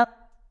lineup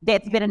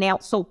that's been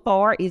announced so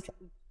far is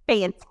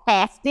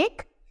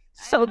fantastic.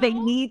 So they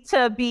need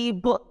to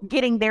be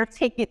getting their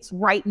tickets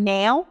right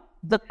now.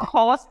 The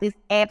cost is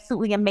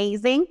absolutely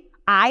amazing.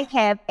 I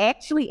have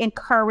actually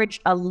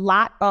encouraged a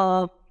lot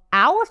of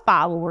our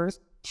followers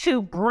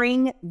to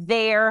bring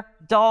their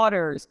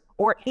daughters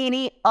or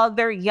any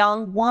other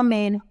young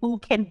woman who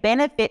can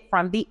benefit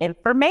from the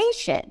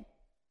information.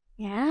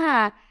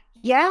 Yeah.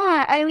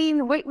 I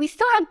mean, we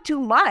still have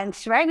 2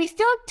 months, right? We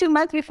still have 2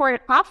 months before the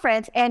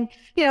conference, and,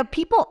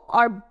 people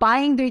are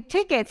buying their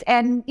tickets.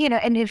 And,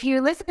 and if you're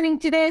listening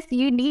to this,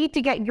 you need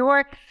to get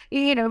your,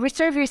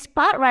 reserve your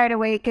spot right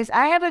away, because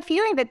I have a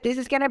feeling that this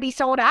is going to be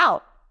sold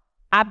out.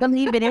 I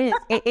believe it is.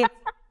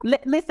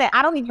 Listen,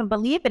 I don't even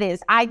believe it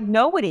is. I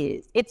know it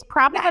is. It's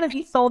probably going to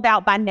be sold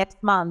out by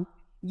next month.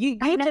 You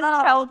just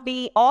tell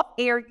me off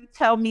air, you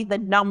tell me the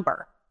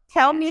number.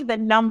 Tell me the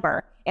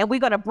number. And we're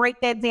going to break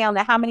that down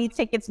to how many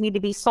tickets need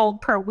to be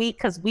sold per week,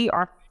 because we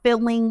are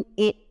filling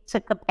it to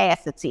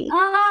capacity.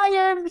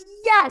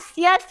 Yes,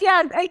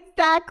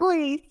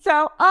 exactly.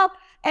 So, I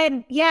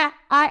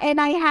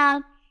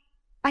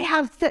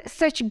have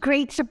such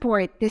great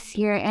support this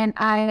year, and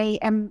I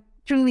am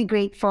truly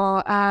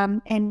grateful.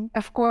 And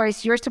of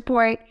course, your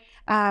support,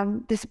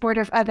 the support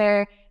of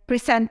other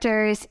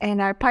presenters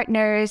and our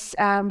partners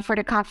for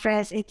the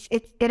conference.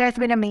 It has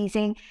been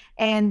amazing,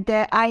 and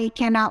I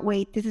cannot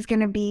wait. This is going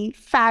to be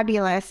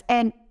fabulous.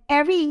 And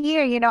every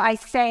year, I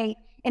say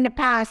in the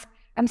past,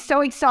 I'm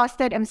so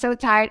exhausted, I'm so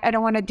tired, I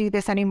don't want to do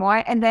this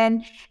anymore. And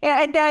then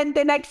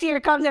the next year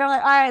comes and I'm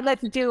like, all right,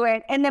 let's do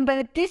it. And then,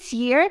 but this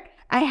year,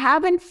 I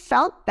haven't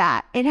felt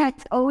that.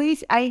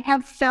 I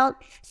have felt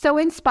so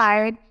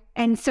inspired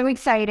and so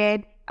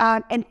excited,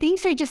 and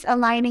things are just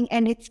aligning,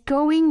 and it's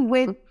going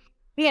with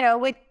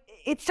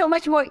it's so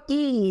much more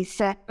ease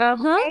than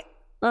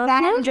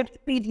the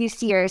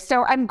previous year.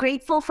 So I'm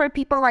grateful for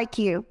people like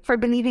you for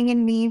believing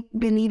in me,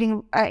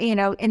 believing,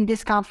 in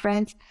this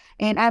conference,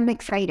 and I'm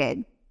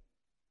excited.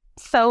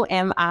 So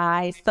am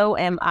I.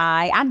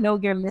 I know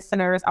your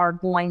listeners are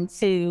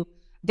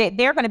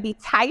they're going to be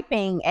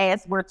typing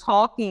as we're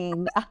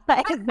talking,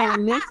 as they're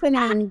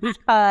listening,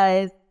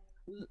 because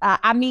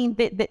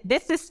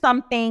this is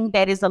something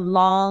that is a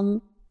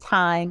long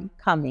time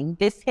coming.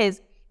 This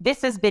has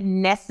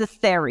been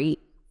necessary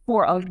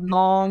for a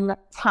long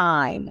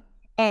time.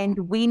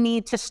 And we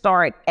need to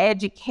start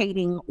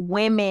educating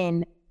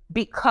women,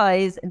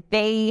 because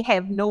they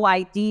have no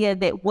idea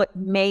that what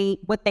they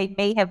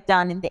may have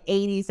done in the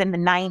 80s and the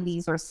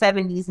 90s or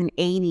 70s and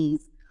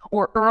 80s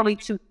or early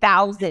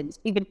 2000s,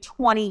 even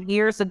 20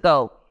 years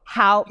ago,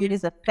 how it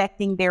is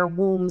affecting their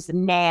wombs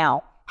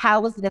now.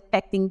 How is it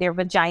affecting their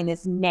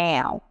vaginas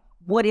now?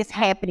 What is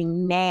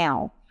happening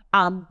now?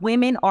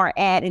 Women are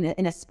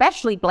and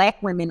especially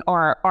Black women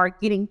are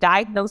getting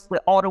diagnosed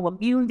with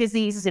autoimmune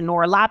diseases and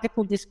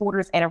neurological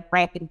disorders at a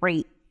rapid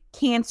rate,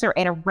 cancer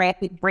at a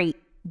rapid rate.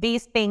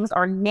 These things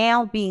are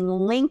now being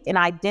linked and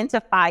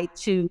identified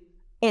to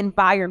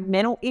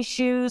environmental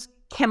issues,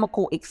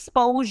 chemical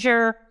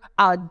exposure,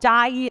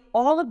 diet,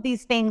 all of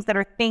these things that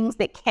are things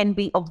that can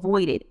be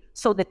avoided.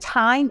 So the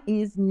time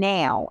is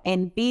now,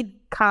 and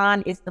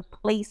VidCon is the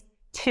place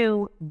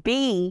to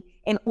be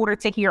in order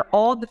to hear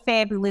all the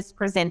fabulous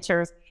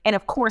presenters. And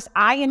of course,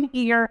 I am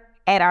here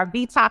at our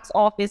VTOX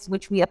office,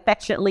 which we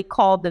affectionately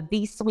call the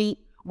V-Suite.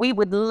 We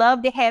would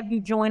love to have you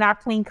join our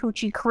Clean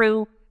Coochie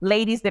crew.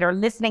 Ladies that are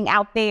listening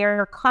out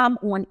there, come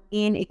on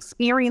in,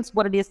 experience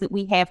what it is that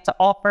we have to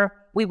offer.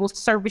 We will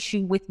service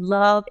you with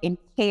love and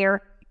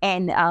care,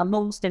 and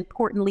most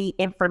importantly,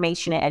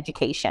 information and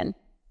education.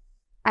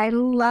 I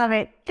love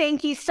it.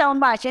 Thank you so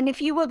much. And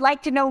if you would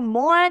like to know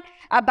more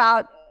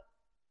about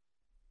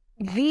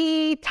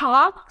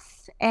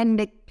V-Talks and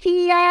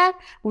Nakea,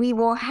 we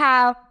will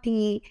have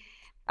the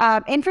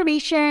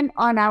information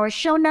on our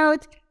show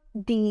notes,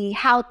 the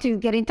how to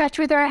get in touch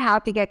with her, how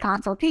to get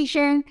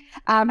consultation,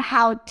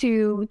 how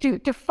to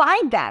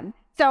find them.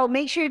 So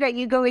make sure that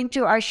you go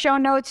into our show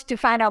notes to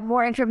find out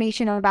more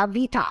information about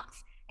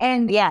V-Talks.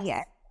 And yes.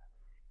 Yeah.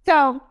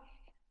 So,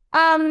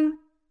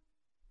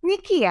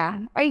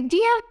 Nakea, do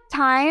you have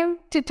time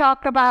to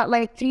talk about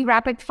like 3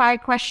 rapid fire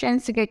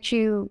questions to get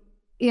you,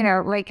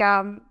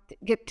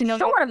 get to know?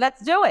 Sure,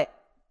 let's do it.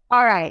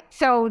 All right.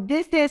 So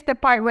this is the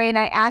part where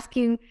I ask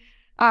you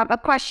a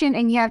question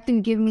and you have to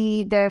give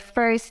me the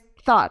first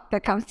thought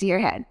that comes to your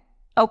head.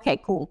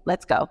 Okay, cool.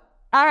 Let's go.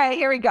 All right,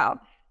 here we go.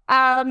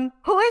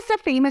 Who is a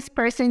famous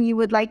person you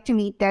would like to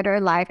meet, dead or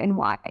alive, and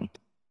why?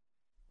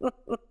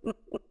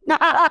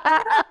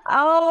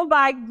 Oh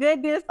my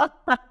goodness.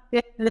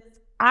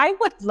 I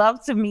would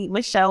love to meet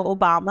Michelle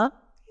Obama.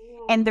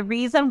 And the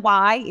reason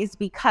why is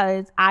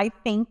because I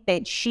think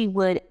that she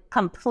would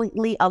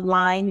completely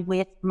align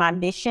with my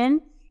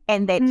mission,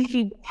 and that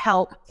she would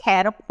help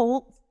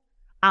catapult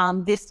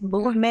this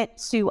movement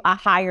to a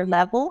higher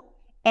level.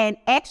 And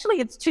actually,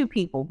 it's 2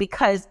 people,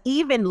 because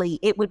evenly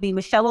it would be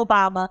Michelle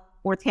Obama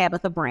or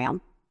Tabitha Brown.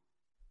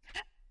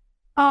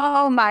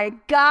 Oh my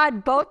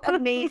God, both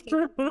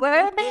amazing.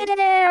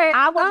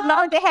 I would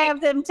love to have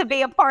them to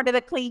be a part of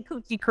the Clean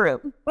Coochie crew.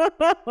 Yes.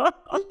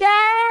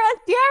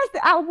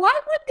 Why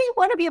would they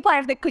want to be a part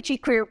of the Coochie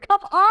crew?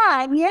 Come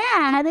on.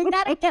 Yeah, they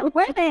gotta get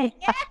with it.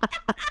 Yeah.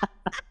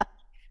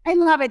 I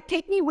love it.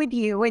 Take me with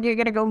you when you're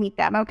going to go meet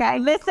them, okay?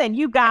 Listen,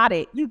 you got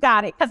it.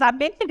 Because I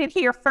mentioned it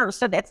here first,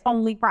 so that's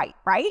only right?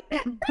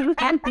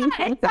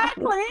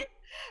 Exactly.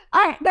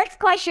 All right, next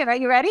question. Are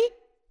you ready?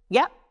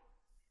 Yep.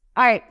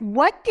 All right.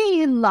 What do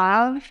you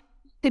love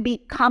to be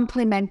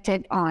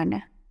complimented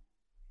on?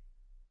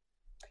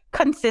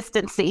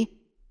 Consistency.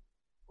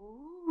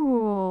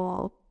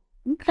 Ooh.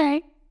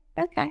 Okay.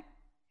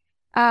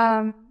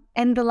 And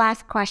the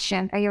last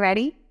question. Are you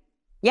ready?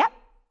 Yep.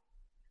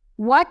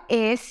 What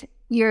is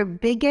your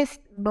biggest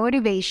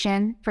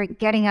motivation for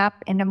getting up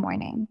in the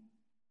morning?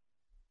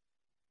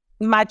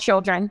 My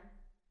children.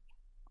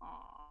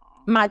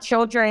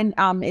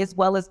 As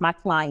well as my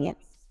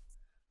clients.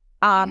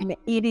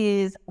 It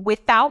is,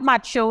 without my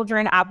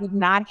children, I would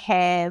not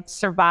have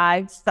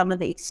survived some of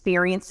the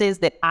experiences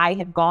that I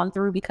have gone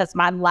through, because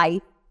my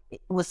life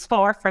was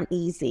far from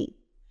easy.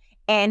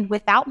 And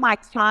without my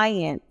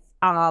clients,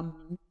 I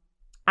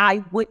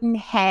wouldn't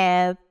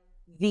have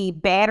the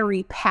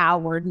battery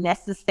power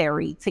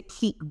necessary to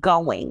keep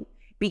going.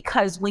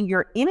 Because when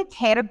you're in a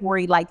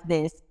category like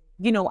this,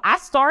 I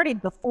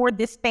started before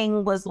this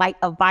thing was like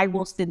a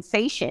viral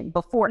sensation,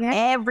 before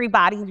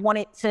everybody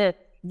wanted to,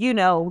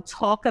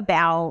 talk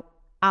about,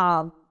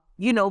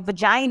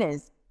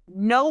 vaginas.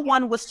 No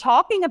one was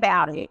talking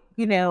about it,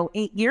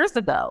 8 years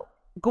ago,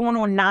 going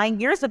on 9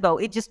 years ago.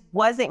 It just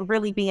wasn't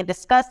really being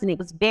discussed. And it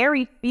was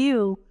very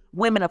few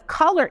women of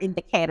color in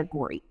the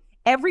category.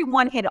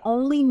 Everyone had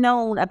only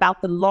known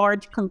about the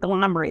large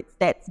conglomerates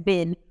that's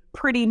been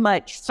pretty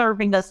much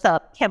serving us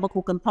up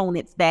chemical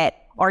components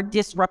that are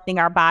disrupting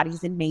our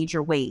bodies in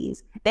major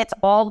ways. That's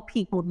all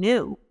people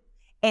knew.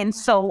 And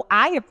so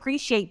I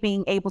appreciate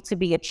being able to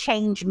be a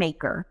change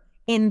maker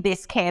in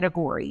this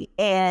category.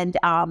 And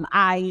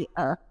I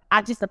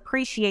just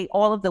appreciate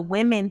all of the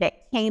women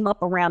that came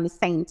up around the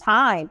same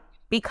time,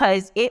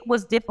 because it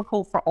was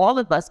difficult for all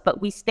of us,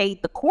 but we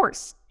stayed the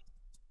course.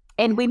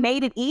 And we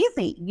made it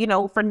easy.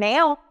 For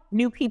now,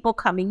 new people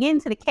coming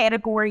into the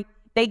category,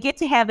 they get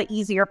to have an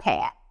easier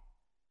path.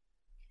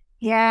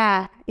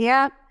 Yeah.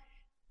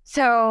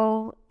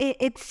 So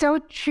it's so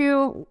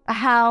true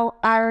how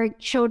our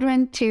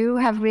children too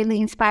have really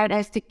inspired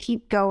us to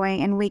keep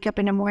going and wake up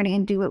in the morning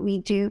and do what we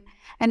do.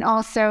 And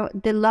also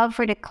the love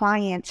for the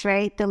clients,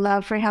 right? The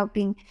love for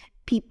helping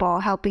people,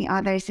 helping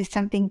others is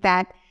something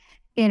that,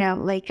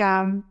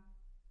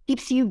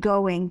 keeps you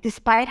going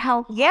despite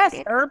how... Yes,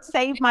 Herb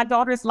saved my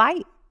daughter's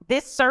life.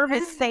 This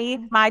service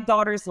saved my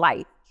daughter's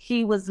life.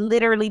 She was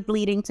literally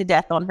bleeding to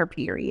death on her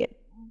period.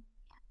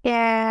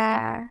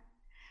 Yeah.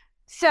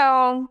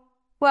 So,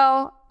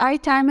 well, our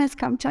time has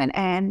come to an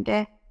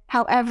end.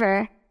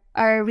 However,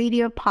 our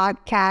radio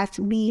podcast,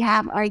 we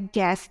have our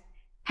guests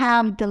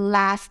have the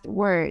last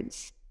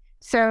words.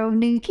 So,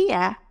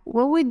 Nakea,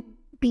 what would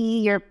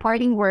be your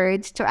parting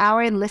words to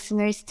our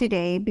listeners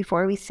today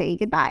before we say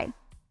goodbye?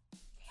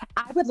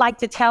 I would like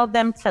to tell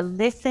them to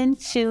listen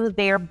to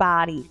their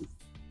bodies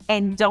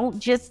and don't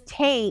just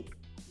take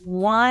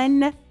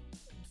one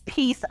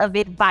piece of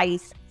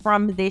advice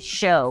from this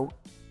show.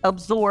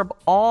 Absorb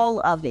all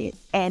of it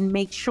and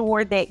make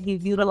sure that you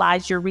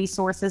utilize your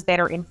resources that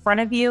are in front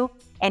of you.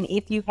 And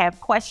if you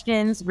have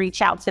questions,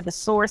 reach out to the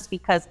source,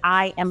 because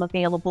I am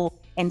available,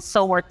 and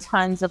so are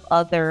tons of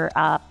other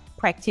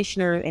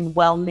practitioners and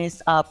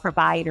wellness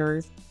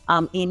providers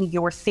in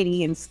your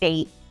city and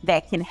state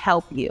that can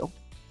help you.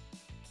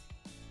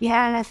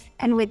 Yes.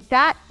 And with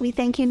that, we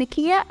thank you,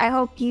 Nakea. I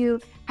hope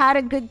you had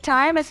a good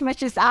time as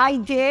much as I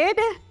did.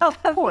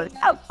 Of course.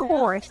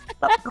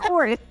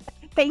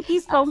 Thank you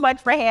so much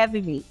for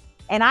having me.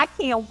 And I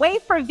can't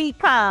wait for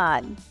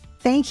VCon.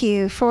 Thank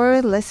you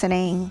for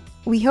listening.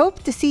 We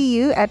hope to see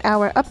you at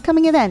our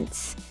upcoming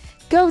events.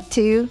 Go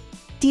to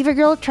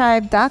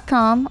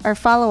divagirltribe.com or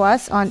follow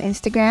us on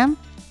Instagram,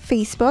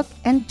 Facebook,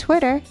 and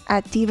Twitter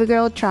at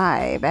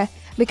DivaGirlTribe.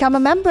 Become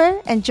a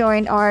member and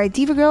join our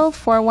Diva Girl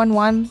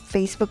 411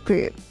 Facebook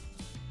group.